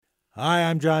Hi,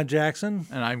 I'm John Jackson.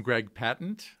 And I'm Greg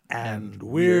Patent. And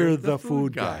we're the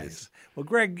Food Guys. Well,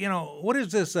 Greg, what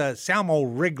is this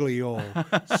Salmo-Riglio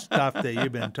stuff that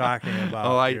you've been talking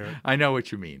about here? I know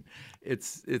what you mean.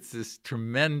 It's this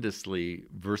tremendously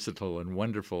versatile and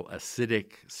wonderful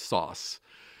acidic sauce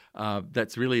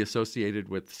that's really associated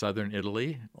with southern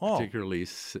Italy, particularly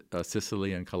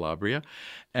Sicily and Calabria.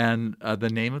 And the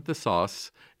name of the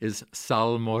sauce is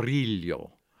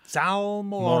Salmorillo.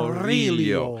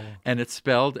 Salmorillo. And it's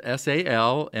spelled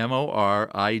Salmoriglio.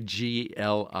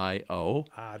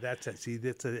 That's it. See,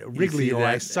 that's a Riglio.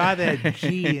 I saw that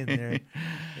G in there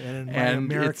in my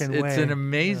American way. It's an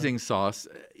amazing sauce.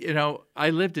 I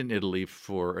lived in Italy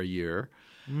for a year,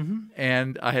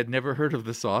 and I had never heard of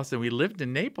the sauce. And we lived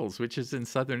in Naples, which is in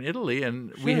southern Italy,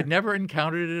 and we had never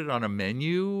encountered it on a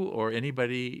menu or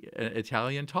anybody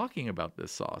Italian talking about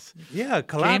this sauce. Yeah,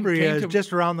 Calabria is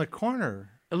just around the corner.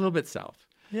 A little bit south.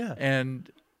 Yeah. And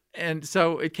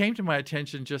so it came to my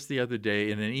attention just the other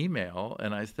day in an email,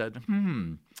 and I said,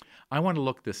 I want to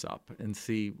look this up and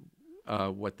see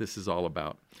what this is all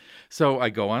about. So I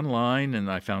go online,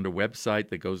 and I found a website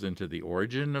that goes into the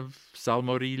origin of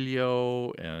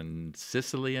Salmorillo and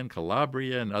Sicily and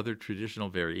Calabria and other traditional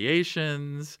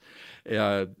variations.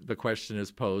 The question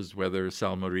is posed whether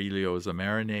Salmorillo is a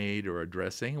marinade or a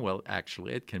dressing. Well,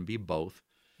 actually, it can be both.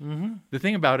 The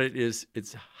thing about it is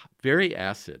it's very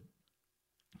acid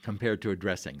compared to a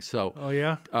dressing. So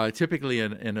typically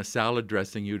in a salad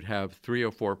dressing, you'd have 3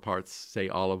 or 4 parts, say,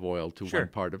 olive oil to 1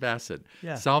 part of acid.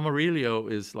 Yeah.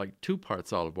 Salmorillo is like 2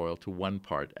 parts olive oil to 1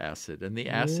 part acid. And the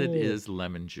acid is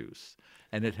lemon juice.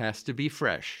 And it has to be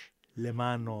fresh.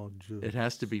 Lemano juice. It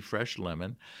has to be fresh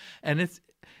lemon. And it's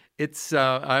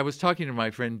I was talking to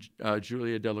my friend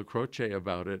Julia Della Croce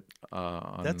about it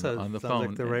on the phone. Sounds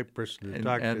like the right person to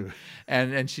talk to.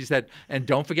 And she said, and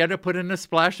don't forget to put in a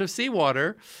splash of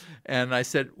seawater. And I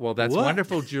said, well, that's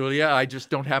wonderful, Julia. I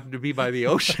just don't happen to be by the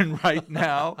ocean right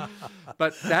now.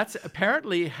 But that's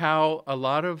apparently how a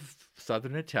lot of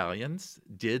Southern Italians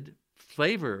did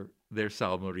flavor their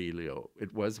Salmorillo.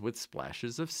 It was with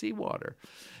splashes of seawater.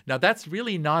 Now, that's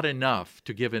really not enough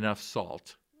to give enough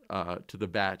salt to the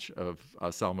batch of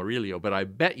Salmorillo. But I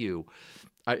bet you,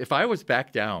 if I was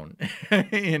back down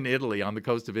in Italy, on the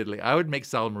coast of Italy, I would make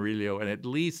Salmorillo and at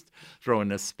least throw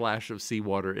in a splash of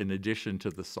seawater in addition to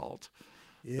the salt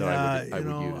that I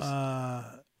would use.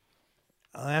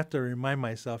 I'll have to remind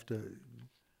myself to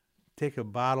take a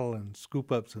bottle and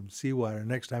scoop up some seawater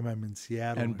next time I'm in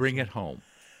Seattle. And bring it home.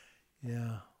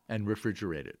 Yeah. And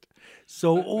refrigerate it.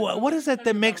 So what is it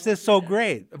that makes this so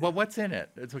great? Well, what's in it?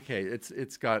 It's okay.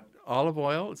 It's got olive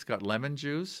oil. It's got lemon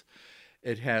juice.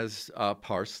 It has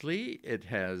parsley. It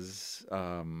has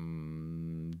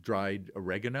dried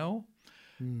oregano.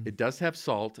 It does have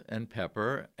salt and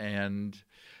pepper and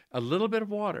a little bit of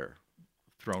water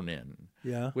thrown in,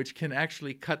 which can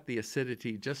actually cut the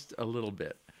acidity just a little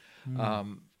bit.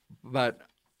 And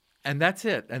that's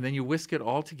it. And then you whisk it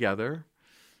all together.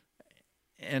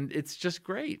 And it's just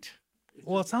great.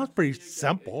 Well, it sounds pretty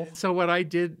simple. So what I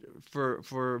did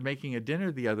for making a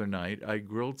dinner the other night, I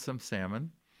grilled some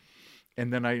salmon,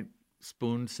 and then I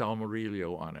spooned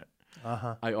Salmorillo on it.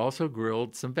 I also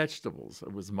grilled some vegetables.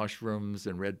 It was mushrooms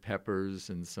and red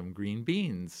peppers and some green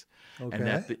beans.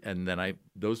 Okay. And then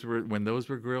when those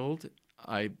were grilled,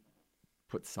 I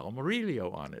put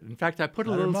Salmorillo on it. In fact, I put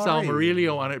a little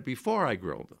Salmorillo on it before I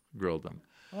grilled them.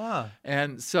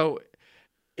 And so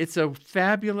it's a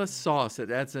fabulous sauce. It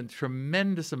adds a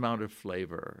tremendous amount of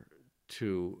flavor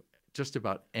to just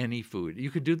about any food.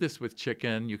 You could do this with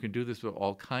chicken. You can do this with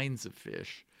all kinds of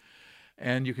fish.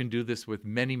 And you can do this with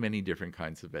many, many different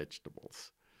kinds of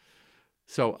vegetables.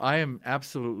 So I am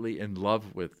absolutely in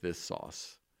love with this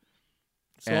sauce.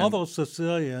 So all those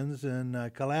Sicilians and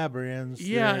Calabrians,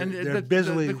 they're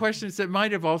busily the question is, it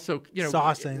might have also,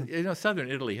 saucing. Southern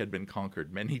Italy had been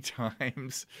conquered many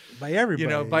times by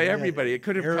everybody. It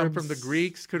could have come from the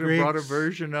Greeks, could have brought a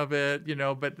version of it,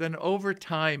 but then over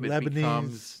time it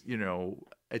becomes,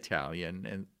 Italian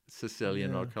and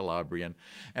Sicilian or Calabrian,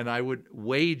 and I would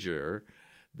wager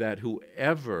that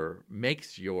whoever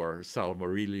makes your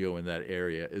Salmorillo in that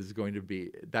area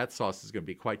that sauce is going to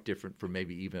be quite different from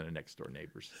maybe even a next door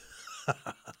neighbor's.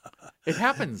 It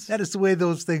happens. That is the way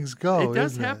those things go. It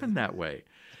does happen that way.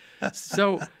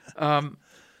 So,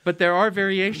 but there are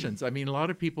variations. I mean, a lot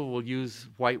of people will use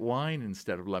white wine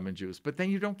instead of lemon juice, but then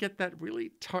you don't get that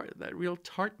real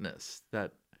tartness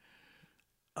that.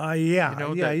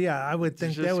 I would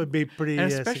think that would be pretty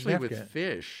and especially significant. with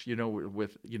fish,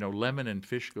 with lemon and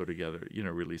fish go together,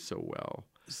 really so well.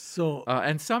 So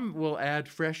and some will add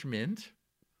fresh mint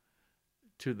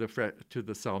to the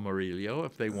salmorejo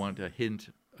if they want a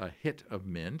hit of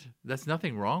mint. There's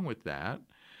nothing wrong with that.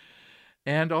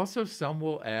 And also some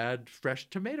will add fresh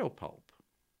tomato pulp,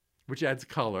 which adds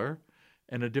color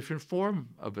and a different form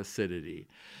of acidity.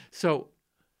 So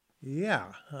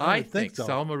yeah, I think so.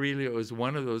 salmorejo is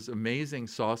one of those amazing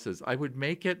sauces. I would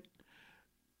make it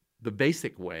the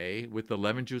basic way with the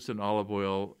lemon juice and olive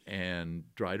oil and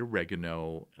dried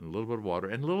oregano and a little bit of water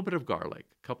and a little bit of garlic,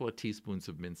 a couple of teaspoons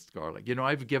of minced garlic. You know,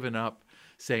 I've given up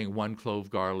saying 1 clove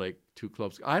garlic, 2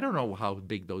 cloves. I don't know how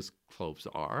big those cloves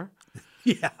are.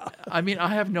 Yeah. I mean, I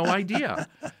have no idea.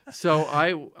 So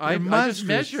I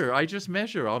just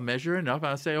measure. I'll measure enough.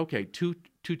 I'll say, okay, two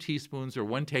teaspoons or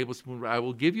 1 tablespoon. I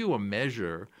will give you a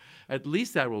measure. At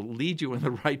least that will lead you in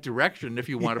the right direction. If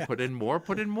you want to put in more,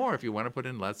 put in more. If you want to put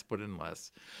in less, put in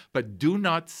less. But do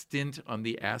not stint on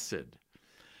the acid.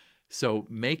 So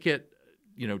make it,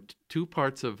 2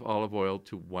 parts of olive oil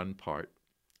to 1 part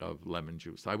of lemon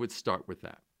juice. I would start with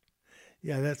that.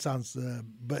 Yeah, that sounds.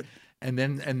 But and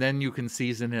then you can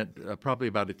season it probably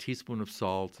about a teaspoon of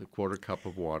salt, a 1/4 cup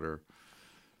of water.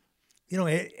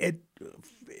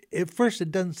 At first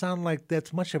it doesn't sound like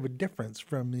that's much of a difference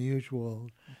from the usual.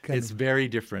 It's very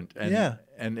different,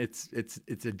 and it's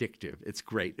addictive. It's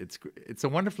great. It's a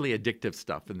wonderfully addictive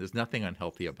stuff, and there's nothing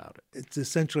unhealthy about it. It's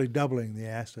essentially doubling the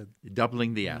acid.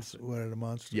 Doubling the acid. What it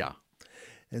amounts to. Yeah.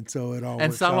 And so it all.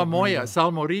 And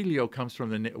salmorejo comes from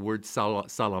the word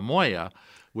salamoya,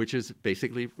 which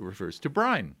basically refers to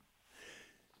brine.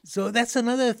 So that's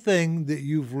another thing that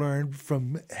you've learned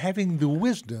from having the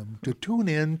wisdom to tune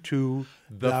in to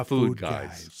the Food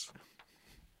Guys.